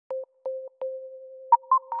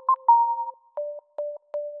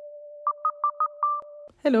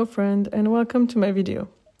Hello friend, and welcome to my video.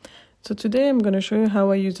 So today I'm going to show you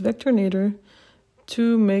how I use Vectornator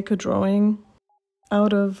to make a drawing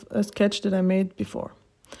out of a sketch that I made before.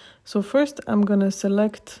 So first I'm going to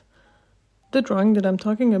select the drawing that I'm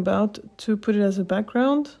talking about to put it as a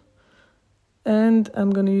background, and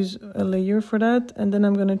I'm going to use a layer for that, and then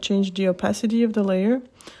I'm going to change the opacity of the layer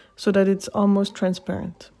so that it's almost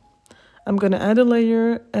transparent. I'm going to add a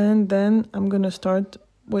layer, and then I'm going to start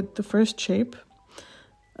with the first shape.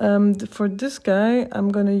 For this guy, I'm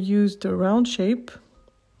going to use the round shape,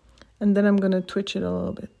 and then I'm going to twitch it a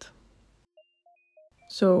little bit.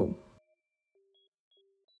 So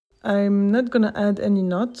I'm not going to add any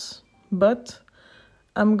knots, but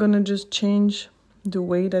I'm going to just change the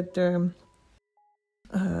way that they're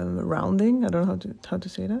rounding. I don't know how to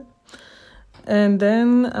say that. And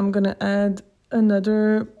then I'm going to add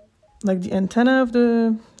another, like the antenna of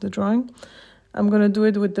the drawing. I'm going to do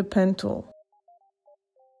it with the pen tool.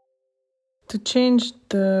 To change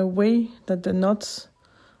the way that the knots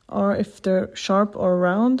are, if they're sharp or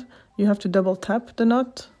round, you have to double tap the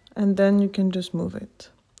knot, and then you can just move it.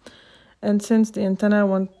 And since the antenna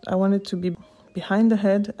I want it to be behind the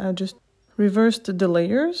head, I just reversed the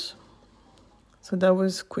layers, so that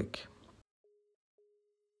was quick.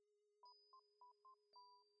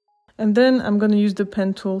 And then I'm going to use the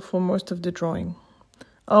pen tool for most of the drawing,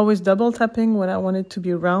 always double tapping when I want it to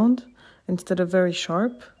be round instead of very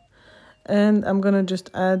sharp. And I'm going to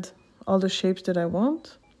just add all the shapes that I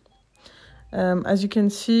want. As you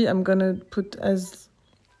can see, I'm going to put as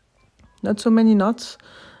not so many knots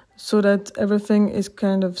so that everything is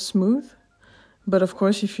kind of smooth. But of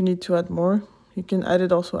course, if you need to add more, you can add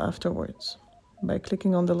it also afterwards by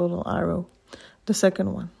clicking on the little arrow, the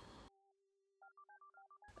second one.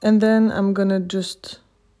 And then I'm going to just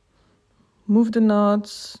move the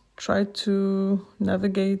knots, try to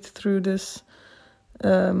navigate through this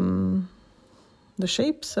the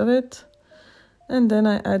shapes of it, and then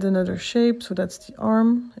I add another shape, so that's the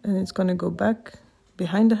arm, and it's going to go back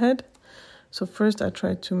behind the head. So first I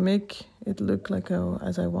try to make it look like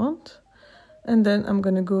as I want, and then I'm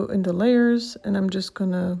going to go in the layers, and I'm just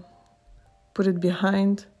going to put it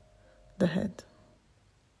behind the head.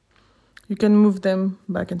 You can move them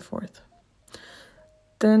back and forth.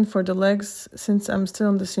 Then for the legs, since I'm still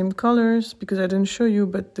on the same colors, because I didn't show you,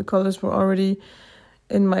 but the colors were already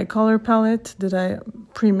in my color palette that I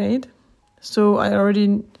pre-made. So I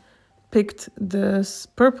already picked this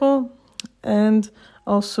purple and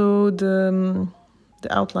also the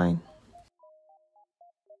outline.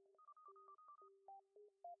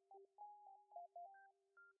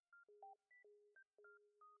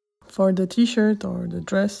 For the t-shirt or the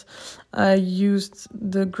dress, I used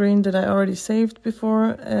the grain that I already saved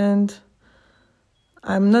before, and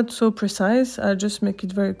I'm not so precise. I just make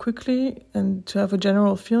it very quickly and to have a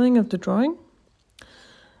general feeling of the drawing.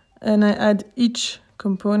 And I add each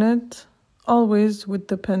component always with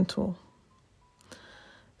the pen tool.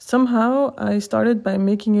 Somehow I started by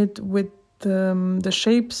making it with the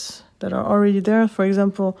shapes that are already there. For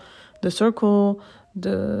example, the circle,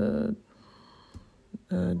 the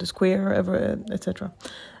square, etc.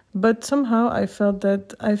 But somehow I felt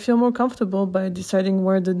that I feel more comfortable by deciding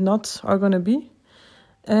where the knots are going to be.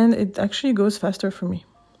 And it actually goes faster for me.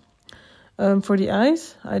 For the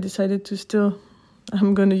eyes, I decided to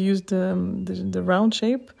I'm going to use the round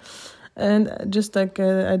shape. And just like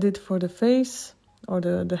I did for the face or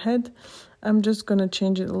the head, I'm just going to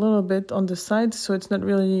change it a little bit on the side, so it's not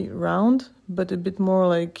really round, but a bit more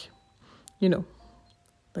like,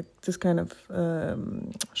 like this kind of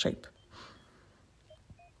shape.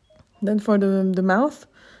 Then for the mouth,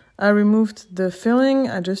 I removed the filling.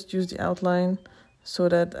 I just used the outline so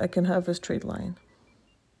that I can have a straight line.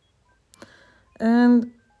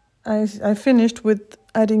 And I finished with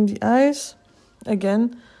adding the eyes.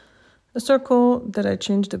 Again, a circle that I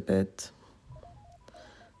changed a bit.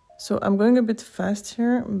 So I'm going a bit fast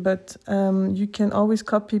here, but you can always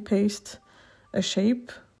copy paste a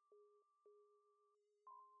shape.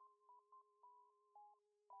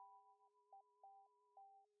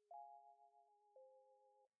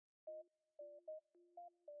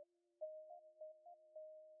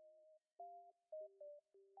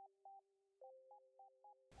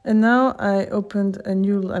 And now I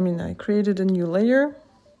created a new layer.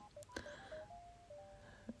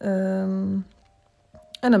 And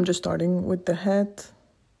I'm just starting with the head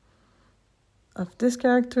of this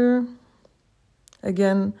character.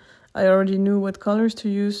 Again, I already knew what colors to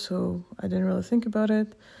use, so I didn't really think about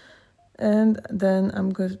it. And then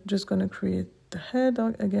I'm just going to create the head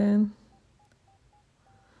again.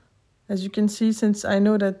 As you can see, since I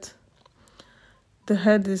know that the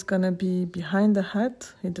head is gonna be behind the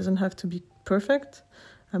hat. It doesn't have to be perfect.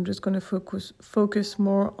 I'm just gonna focus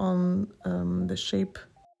more on the shape.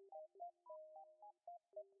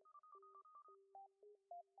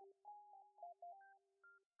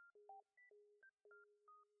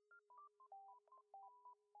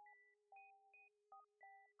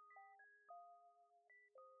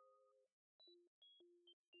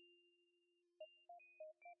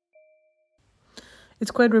 It's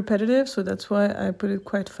quite repetitive, so that's why I put it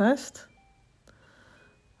quite fast.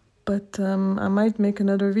 But I might make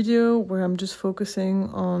another video where I'm just focusing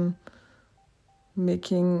on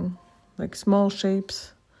making like small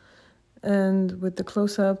shapes and with the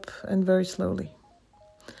close-up and very slowly.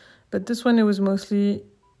 But this one, it was mostly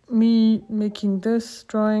me making this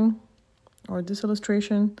drawing or this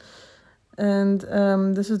illustration. And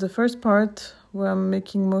this is the first part where I'm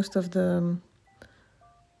making most of the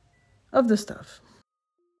stuff.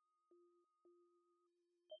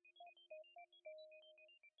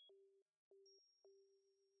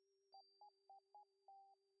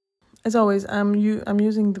 As always, I'm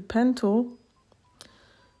using the pen tool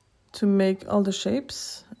to make all the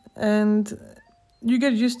shapes, and you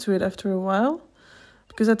get used to it after a while,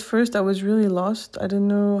 because at first I was really lost. I didn't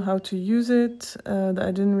know how to use it.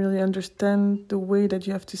 I didn't really understand the way that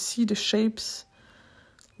you have to see the shapes,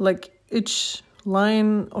 like each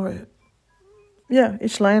line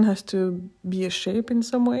each line has to be a shape in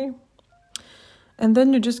some way. And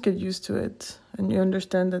then you just get used to it and you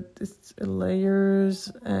understand that it's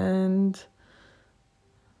layers and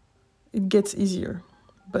it gets easier.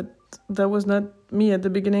 But that was not me at the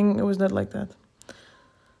beginning. It was not like that.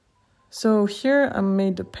 So here I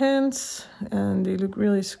made the pants and they look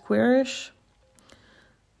really squarish.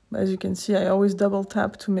 As you can see, I always double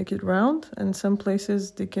tap to make it round, and some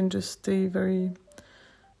places they can just stay very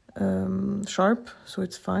sharp, so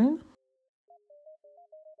it's fine.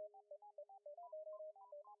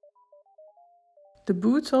 The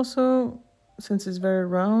boots also, since it's very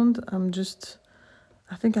round,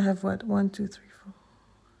 I think I have 1, 2, 3, 4,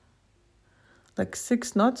 like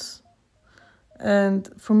 6 knots. And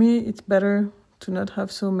for me, it's better to not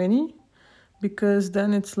have so many, because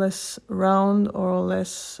then it's less round or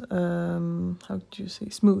less, how do you say,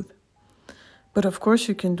 smooth. But of course,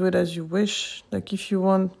 you can do it as you wish. Like if you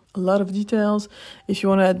want a lot of details, if you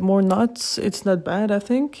want to add more knots, it's not bad, I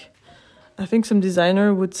think. I think some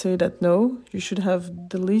designer would say that no, you should have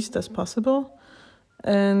the least as possible.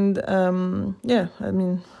 And yeah, I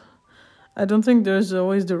mean, I don't think there's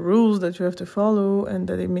always the rules that you have to follow and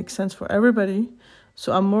that it makes sense for everybody.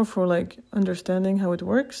 So I'm more for like understanding how it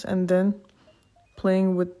works and then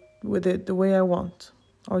playing with it the way I want,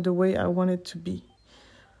 or the way I want it to be,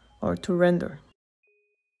 or to render.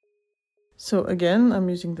 So again, I'm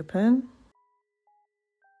using the pen.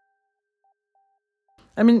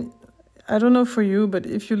 I mean, I don't know for you, but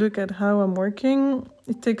if you look at how I'm working,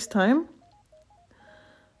 it takes time.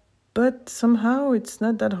 But somehow it's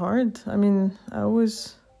not that hard. I mean, you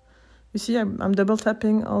see, I'm double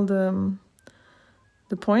tapping all the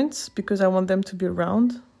points because I want them to be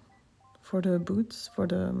round for the boots, for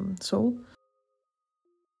the sole.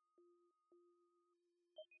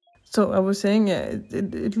 So I was saying, yeah,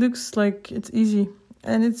 it looks like it's easy,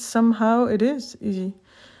 and it is easy.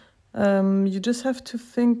 You just have to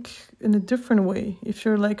think in a different way. If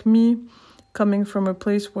you're like me, coming from a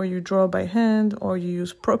place where you draw by hand, or you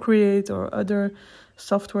use Procreate or other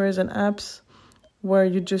softwares and apps where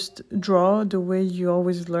you just draw the way you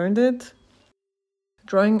always learned it,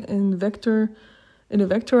 drawing in a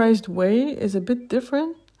vectorized way is a bit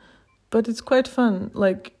different, but it's quite fun.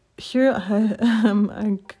 Like here,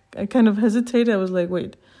 I kind of hesitated. I was like,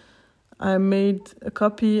 wait, I made a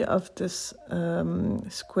copy of this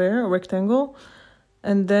square, a rectangle,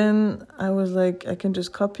 and then I was like, I can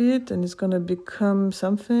just copy it and it's gonna become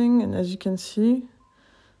something. And as you can see,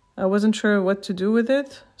 I wasn't sure what to do with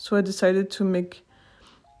it, so I decided to make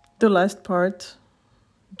the last part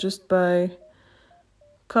just by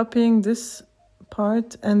copying this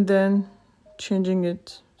part and then changing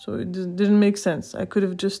it. So it didn't make sense. I could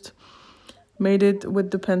have just made it with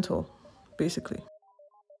the pen tool, basically.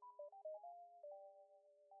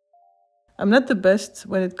 I'm not the best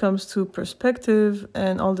when it comes to perspective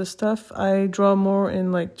and all this stuff. I draw more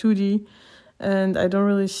in like 2D, and I don't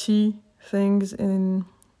really see things in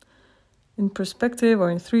perspective or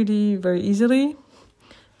in 3D very easily.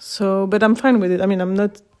 So, but I'm fine with it. I mean,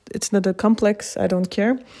 it's not a complex, I don't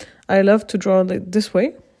care. I love to draw like this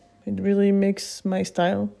way. It really makes my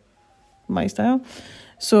style.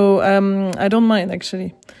 So I don't mind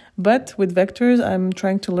actually. But with vectors, I'm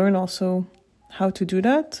trying to learn also how to do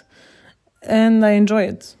that. And I enjoy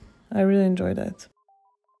it. I really enjoy that.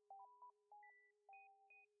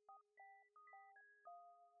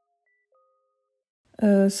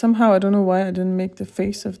 Somehow, I don't know why I didn't make the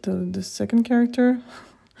face of the second character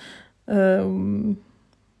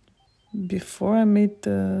before I made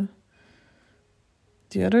the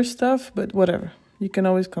other stuff, but whatever. You can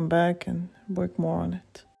always come back and work more on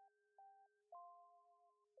it.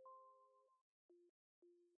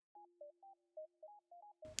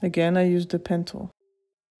 Again, I used the pen tool.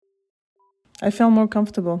 I felt more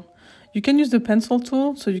comfortable. You can use the pencil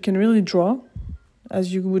tool, so you can really draw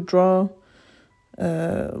as you would draw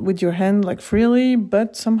with your hand, like freely,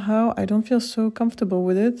 but somehow I don't feel so comfortable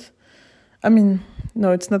with it. I mean,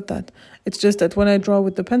 no, it's not that. It's just that when I draw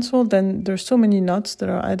with the pencil, then there's so many knots that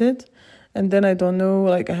are added, and then I don't know,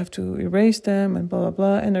 like I have to erase them and blah, blah,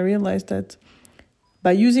 blah. And I realized that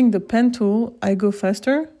by using the pen tool, I go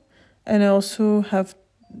faster, and I also have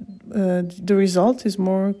the result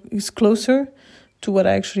is closer to what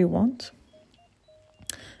I actually want.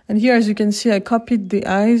 And here, as you can see, I copied the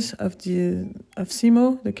eyes of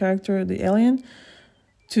Simo, the character, the alien,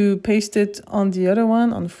 to paste it on the other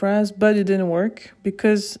one, on Fraz, but it didn't work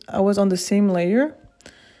because I was on the same layer.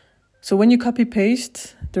 So when you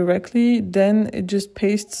copy-paste directly, then it just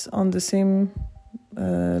pastes on the same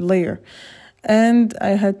layer. And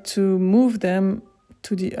I had to move them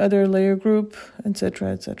to the other layer group, etc.,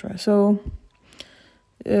 etc. So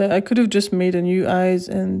I could have just made a new eyes,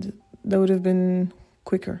 and that would have been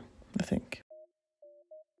quicker, I think.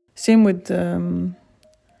 Same with the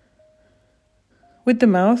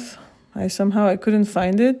mouth. I couldn't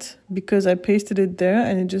find it because I pasted it there,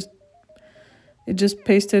 and it just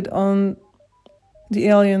pasted on the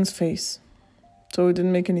alien's face, so it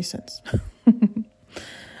didn't make any sense.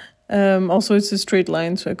 Also, it's a straight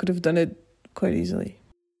line, so I could have done it quite easily.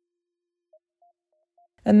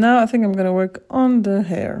 And now I think I'm going to work on the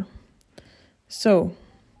hair. So,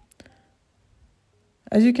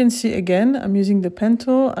 as you can see, again, I'm using the pen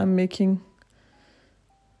tool. I'm making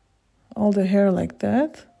all the hair like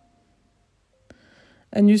that.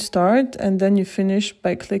 And you start, and then you finish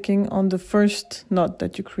by clicking on the first knot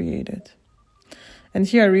that you created. And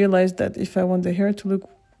here I realized that if I want the hair to look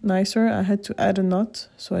nicer, I had to add a knot,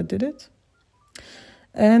 so I did it.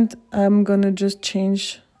 And I'm gonna just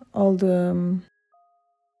change all the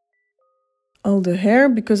hair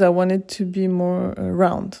because I want it to be more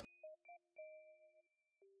round.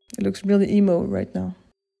 It looks really emo right now.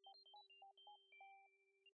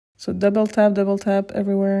 So double tap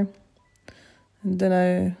everywhere. And then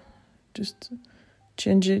I just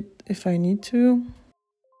change it if I need to.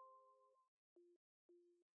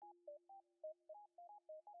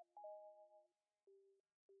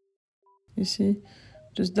 You see,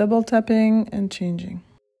 just double tapping and changing.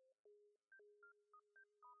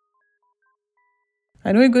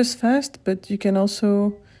 I know it goes fast, but you can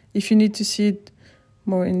also, if you need to see it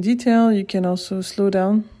more in detail, you can also slow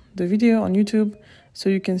down the video on YouTube so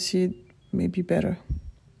you can see it maybe better.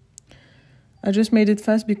 I just made it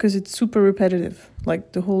fast because it's super repetitive.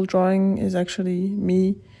 Like the whole drawing is actually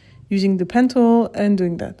me using the pen tool and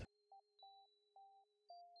doing that.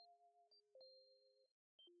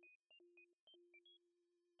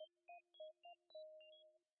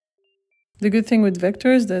 The good thing with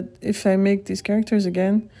Vector is that if I make these characters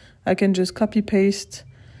again, I can just copy-paste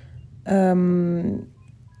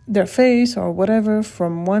their face or whatever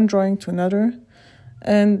from one drawing to another,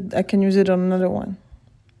 and I can use it on another one.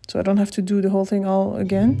 So I don't have to do the whole thing all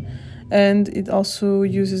again. And it also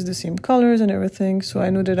uses the same colors and everything, so I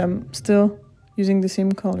know that I'm still using the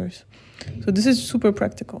same colors. So this is super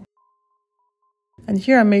practical. And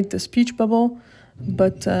here I made the speech bubble,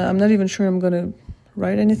 but I'm not even sure I'm gonna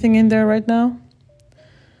write anything in there right now.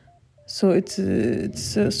 So it's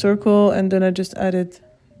a circle, and then I just added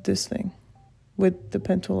this thing with the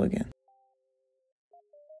pen tool again.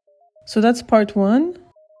 So that's part one.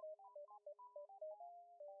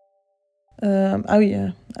 Oh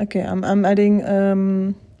yeah, okay, I'm adding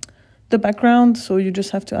the background, so you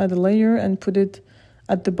just have to add a layer and put it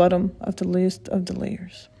at the bottom of the list of the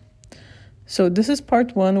layers. So this is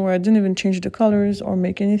part one, where I didn't even change the colors or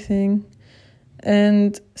make anything.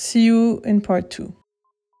 And see you in part two.